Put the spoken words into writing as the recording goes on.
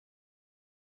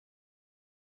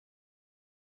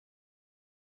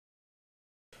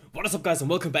What is up, guys, and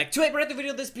welcome back to a brand new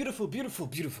video on this beautiful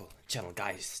channel,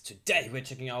 guys. Today we're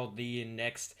checking out the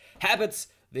next habits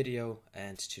video,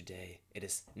 and today it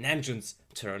is NAMJOON'S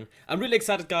turn. I'm really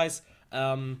excited, guys,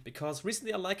 because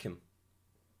recently I like him.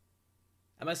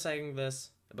 Am I saying this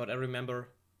about every member?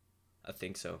 I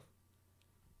think so.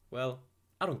 Well,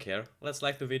 I don't care. Let's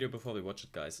like the video before we watch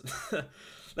it, guys.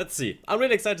 Let's see. I'm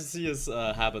really excited to see his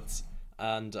habits,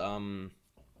 and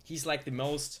he's like the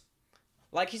most...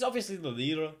 Like, he's obviously the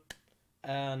leader,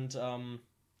 and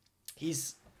he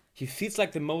feels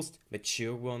like the most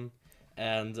mature one,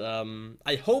 and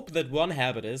I hope that one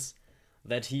habit is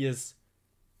that he is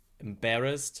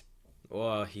embarrassed,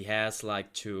 or he has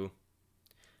like to,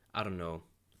 I don't know,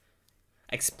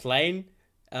 explain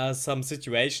some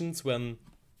situations when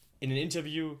in an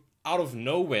interview out of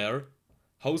nowhere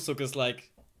Hosok is like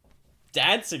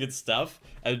dancing and stuff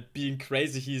and being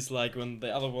crazy. He's like, when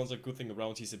the other ones are goofing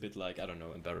around, he's a bit like, I don't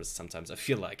know, embarrassed sometimes, I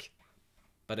feel like,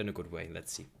 but in a good way.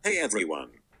 Let's see. Hey everyone,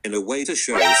 in a way to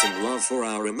show some love for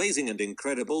our amazing and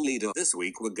incredible leader, this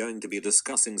week we're going to be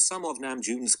discussing some of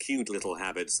NAMJOON'S cute little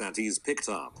habits that he's picked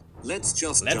up. Let's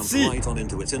jump right on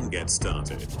into it and get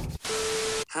started.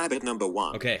 Habit number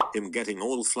 1. Okay. Him getting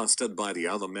all flustered by the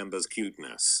other members'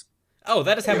 cuteness. Oh,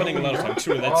 that is happening a lot of time.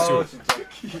 True, that's true.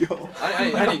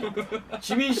 아니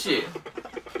지민 씨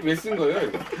왜 쓴 거예요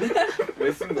이거?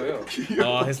 왜 쓴 거예요?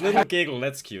 Oh, his little giggle,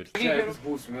 that's cute. 여기서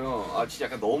보고 있으면 아 진짜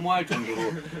약간 너무할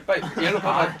정도로 빨리 옐로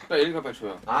빨리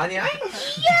줘요. 아니야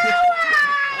귀여워.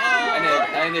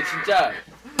 아니 진짜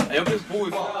옆에서 보고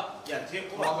있어. 야 뒤에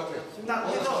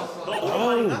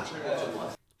Oh,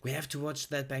 we have to watch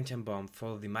that Bangtan Bomb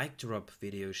for the mic drop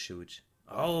video shoot.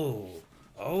 Oh,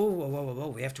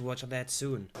 we have to watch that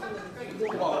soon.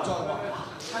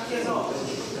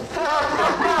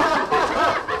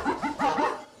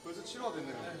 벌써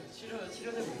치료됐네요.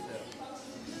 치료되고 있어요.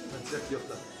 진짜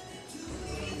귀엽다.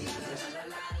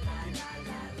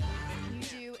 You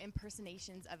do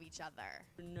impersonations of each other.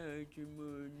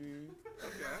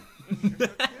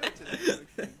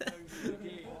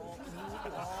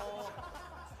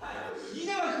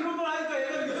 이제와 그런 걸 하니까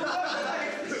얘가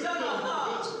귀찮아.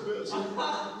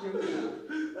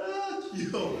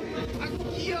 귀여워.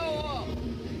 귀여워.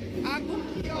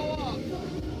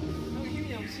 형 힘이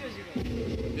없어요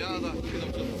지금. 미안하다. 힘이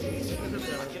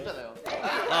넘쳤어. 귀엽잖아요.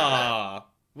 Ah,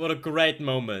 what a great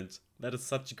moment. That is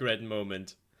such a great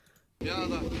moment.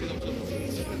 미안하다. 힘이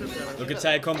넘쳤어. Look at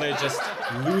Taekom, they're just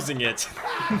losing it.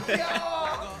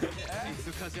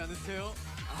 익숙하지 않으세요?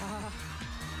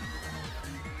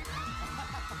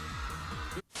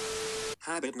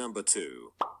 Habit number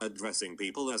 2. Addressing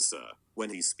people as sir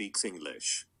when he speaks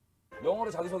English. 영어로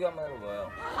자기소개 한번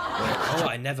해봐요. Oh,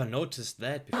 I never noticed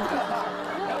that before.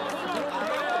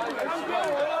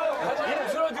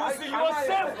 Introduce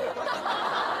yourself.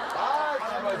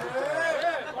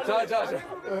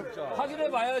 자,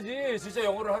 확인해봐야지 진짜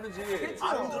영어를 하는지.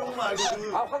 안 들어온 거 알고.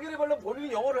 아, 확인해보려면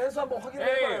본인이 영어를 해서 한번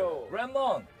확인해봐요.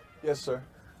 Ramon. Yes, sir.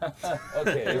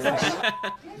 Okay.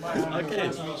 Okay.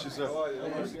 Nice to meet you, sir.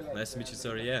 Nice to meet you,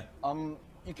 sir, yeah.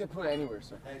 You can put it anywhere,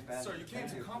 sir. Sir, you came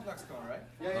to ComplexCon, right?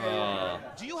 Yeah.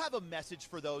 Do you have a message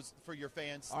for your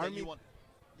fans that you want?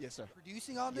 Yes, sir.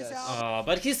 Producing on this album? Oh,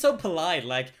 but he's so polite.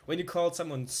 Like, when you call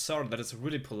someone sir, that is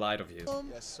really polite of you.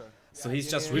 Yes, sir. So he's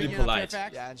just really polite.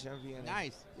 Yeah,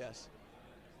 nice. Yes.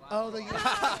 Oh,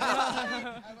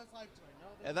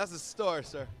 and that's a store,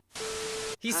 sir.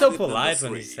 He's so Habit number polite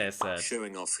when 3, he says that.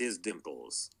 Showing off his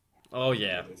dimples. Oh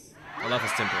yeah, I love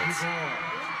his dimples.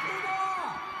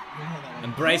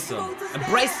 Embrace them.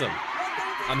 Embrace them.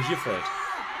 I'm here for it.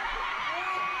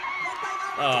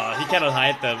 Oh, he cannot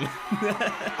hide them.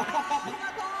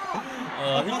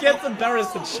 Oh, he gets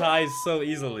embarrassed and shy so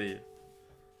easily.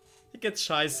 He gets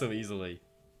shy so easily.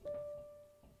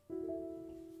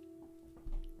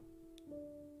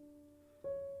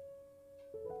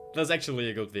 That's actually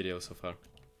a good video so far.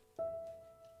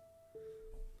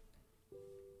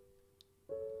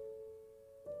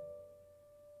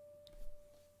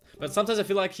 But sometimes I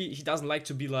feel like he doesn't like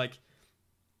to be like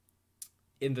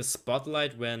in the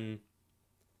spotlight when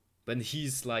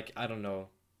he's like, I don't know,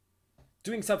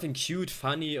 doing something cute,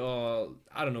 funny, or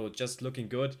I don't know, just looking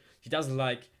good. He doesn't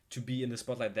like to be in the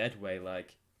spotlight that way.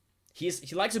 Like he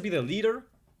likes to be the leader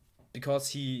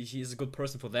because he is a good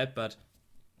person for that, but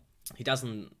he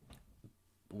doesn't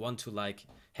want to like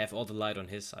have all the light on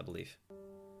his, I believe.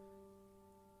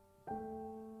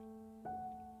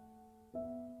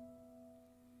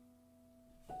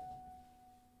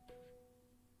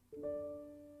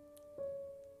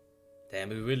 Damn,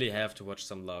 we really have to watch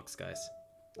some vlogs, guys.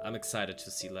 I'm excited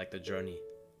to see like the journey.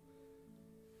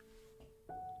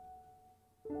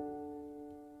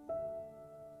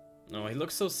 Oh, he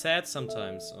looks so sad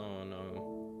sometimes. Oh no.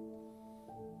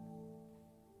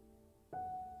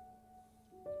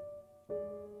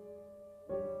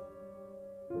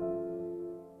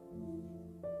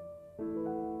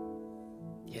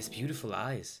 He has beautiful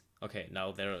eyes. Okay,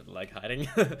 now they're like hiding,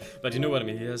 but you know what I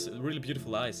mean. He has really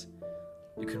beautiful eyes.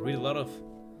 You can read a lot of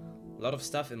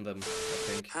stuff in them, I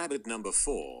think. Habit number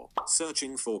 4: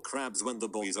 searching for crabs when the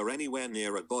boys are anywhere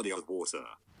near a body of water.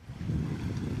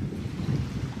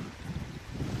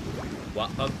 What?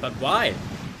 But why?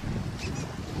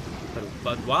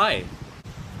 But why?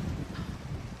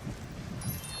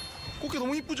 꽃게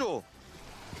너무 이쁘죠?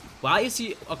 Why is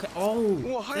he okay? Oh,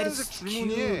 우와, that is 하얀색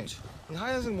줄무늬에 cute.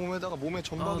 하얀색 몸에다가 몸에 Oh,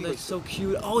 점박이가 that's 있어. so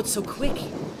cute. Oh, it's so quick.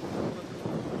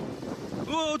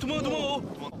 도망가.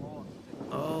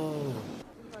 Oh.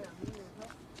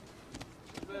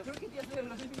 그렇게 뛰었어요,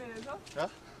 러닝맨에서? 야?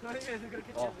 러닝맨에서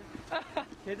그렇게 뛰었어요?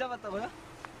 개 잡았다고요?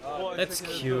 That's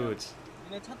cute.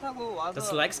 니네 차 타고 와서 Does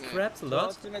he likes crabs a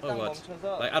lot? 저쯤에 Or 딱 what?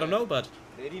 멈춰서 Like, I don't know, but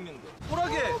내리면 돼.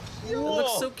 호랑이. it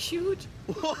looks so cute.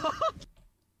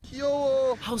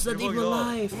 귀여워. How's that even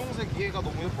alive? 분홍색 얘가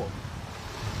너무 예뻐.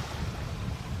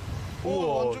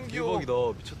 우와, 완전 귀여워.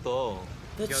 대박이다. 미쳤다.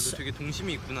 That's, 되게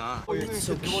동심이 있구나. that's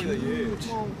so cute.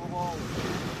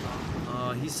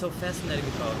 Oh, he's so fascinating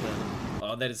about them.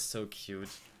 Oh, that is so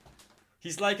cute.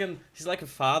 He's like a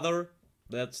father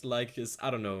that's like is,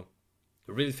 I don't know,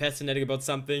 really fascinating about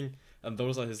something, and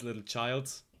those are his little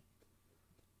childs.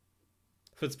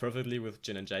 Fits perfectly with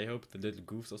Jin and J-Hope, the little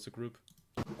goofs of the group.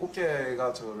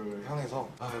 꽃게가 저를 향해서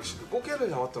역시 그 꽃게를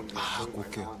잡았던 게 기억이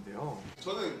많이 나는데요.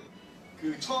 저는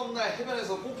그 처음날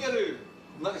해변에서 꽃게를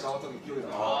겁나게 잡았던 게 기억이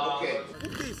나요.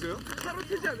 꽃게 있어요?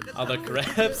 Other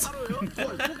crabs.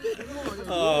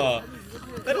 Oh,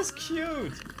 that is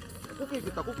cute. 꽃게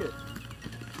있겠다. 꽃게.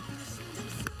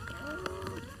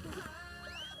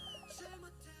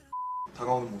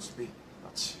 다가오는 모습이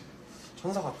마치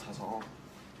천사 같아서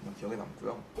정말 기억에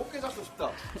남고요. 꽃게 잡고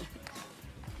싶다.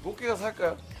 꽃게가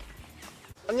살까요?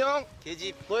 안녕.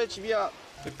 개집. 너의 집이야.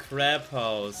 The crab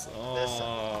house.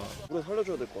 Oh. 우리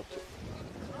살려줘야 될 것 같아.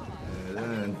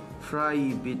 는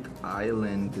프라이빗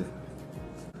아일랜드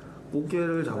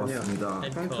꽃게를 잡았습니다.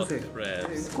 And caught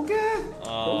crabs. 꽃게.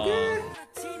 Oh. 꽃게.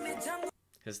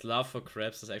 His love for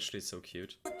crabs is actually so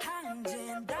cute.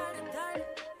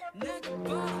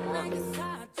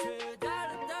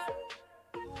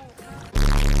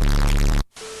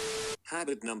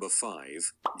 Habit number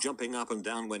 5: jumping up and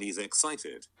down when he's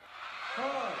excited.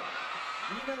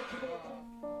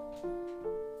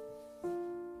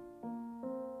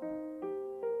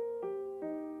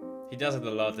 He does it a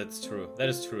lot, that's true. That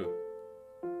is true.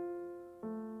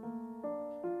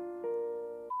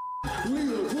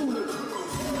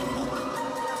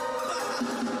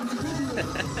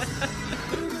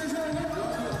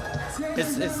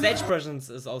 His stage presence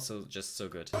is also just so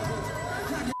good.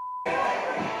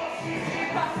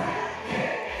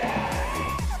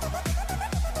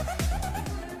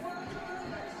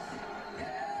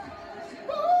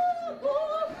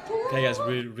 Okay guys,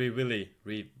 we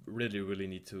really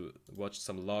need to watch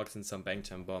some logs and some bang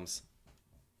time bombs.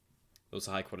 Those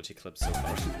are high quality clips so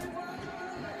far.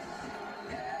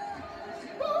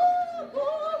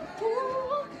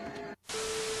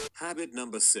 Habit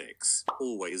number 6: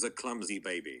 always a clumsy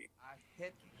baby. I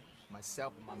hit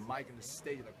myself with my mic in the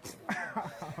stage.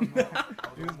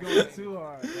 He was going too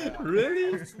hard. Yeah.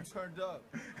 Really? I was too turned up.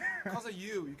 Because of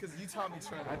you, because you taught me to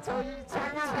turn up. I told you to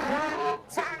turn up.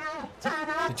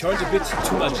 He turned a bit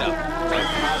too much up.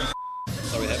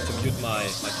 Sorry, I have to mute my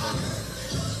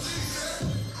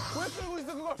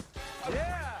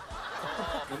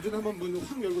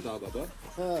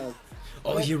phone.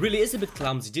 Oh, he really is a bit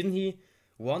clumsy. Didn't he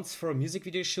once for a music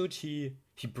video shoot he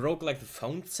broke like the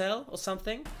phone cell or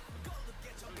something?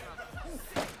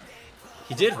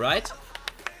 He did, right?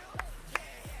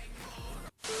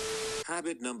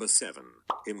 Habit number 7: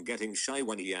 him getting shy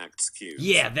when he acts cute.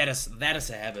 Yeah, that is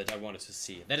a habit I wanted to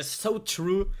see. That is so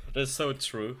true. That is so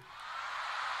true.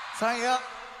 사랑해요.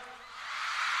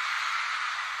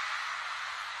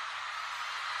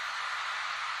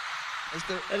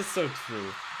 That is so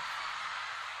true.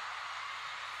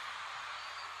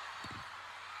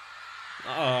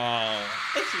 Oh,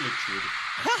 that's really cute.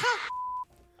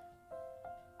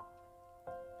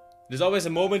 There's always a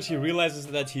moment he realizes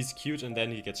that he's cute and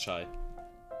then he gets shy.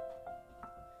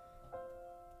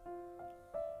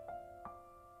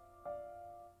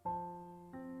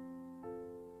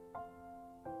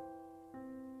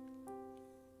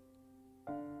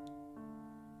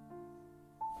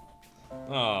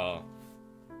 Oh.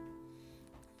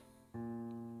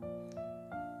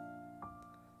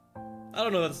 I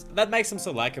don't know, that makes him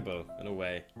so likable in a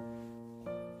way.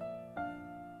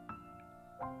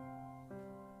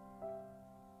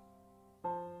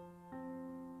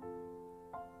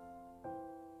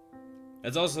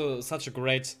 It's also such a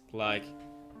great, like,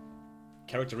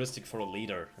 characteristic for a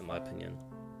leader, in my opinion.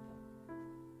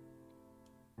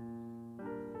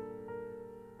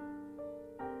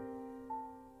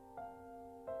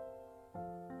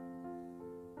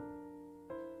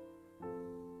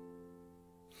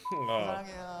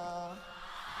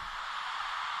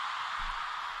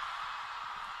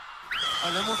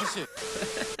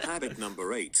 Habit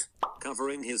number 8.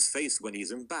 Covering his face when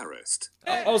he's embarrassed.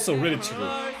 Also really true.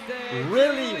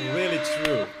 Really, really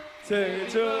true. 생일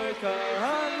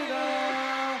축하합니다.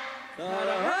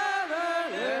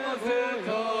 사랑하는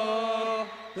엠버스터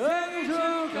생일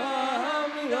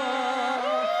축하합니다.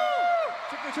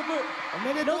 축구.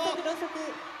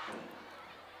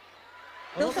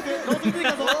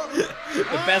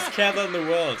 The best cat in the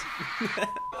world.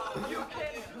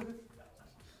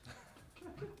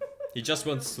 He just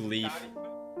wants to leave.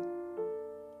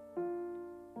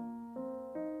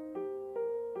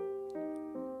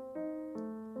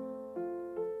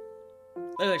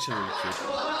 That's actually really cute.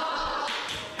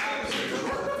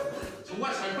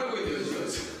 정말 잘 팔고 있네요 지금.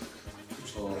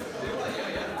 그쵸.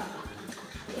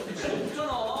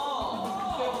 없잖아.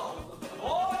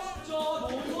 진짜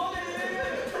너무하네.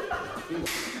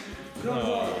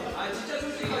 아 진짜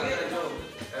솔직하게 좀.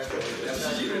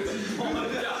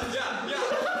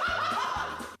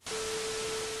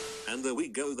 And there we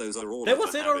go, those are all That of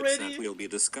was the it habits already? that we'll be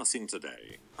discussing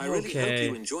today. I really hope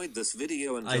you enjoyed this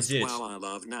video and just wow, I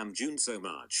love Namjoon so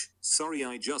much. Sorry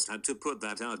I just had to put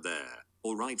that out there.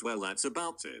 Alright, well that's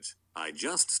about it. I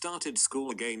just started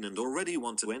school again and already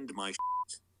want to end my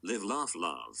shit. Live, laugh,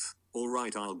 love.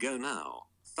 Alright, I'll go now.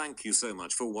 Thank you so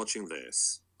much for watching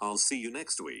this. I'll see you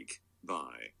next week.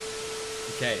 Bye.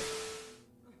 Okay.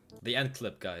 The end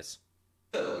clip, guys.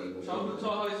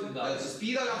 처음부터 하겠습니다.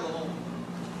 스피드하게 한번.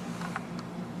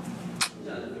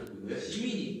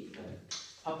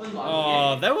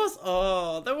 Oh,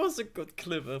 that was a good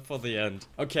clip for the end.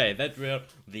 Okay, that were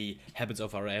the habits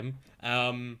of RM.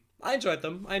 I enjoyed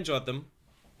them.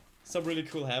 Some really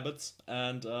cool habits,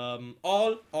 and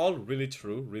all really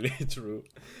true, really true.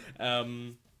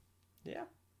 Yeah,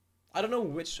 I don't know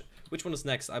which one is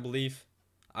next. I believe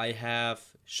I have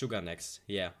Sugar next.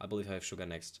 Yeah, I believe I have Sugar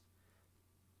next.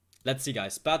 Let's see,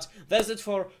 guys. But that's it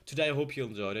for today. I hope you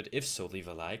enjoyed it. If so, leave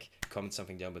a like. Comment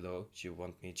something down below you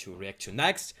want me to react to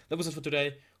next. That was it for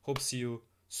today. Hope to see you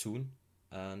soon.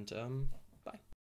 And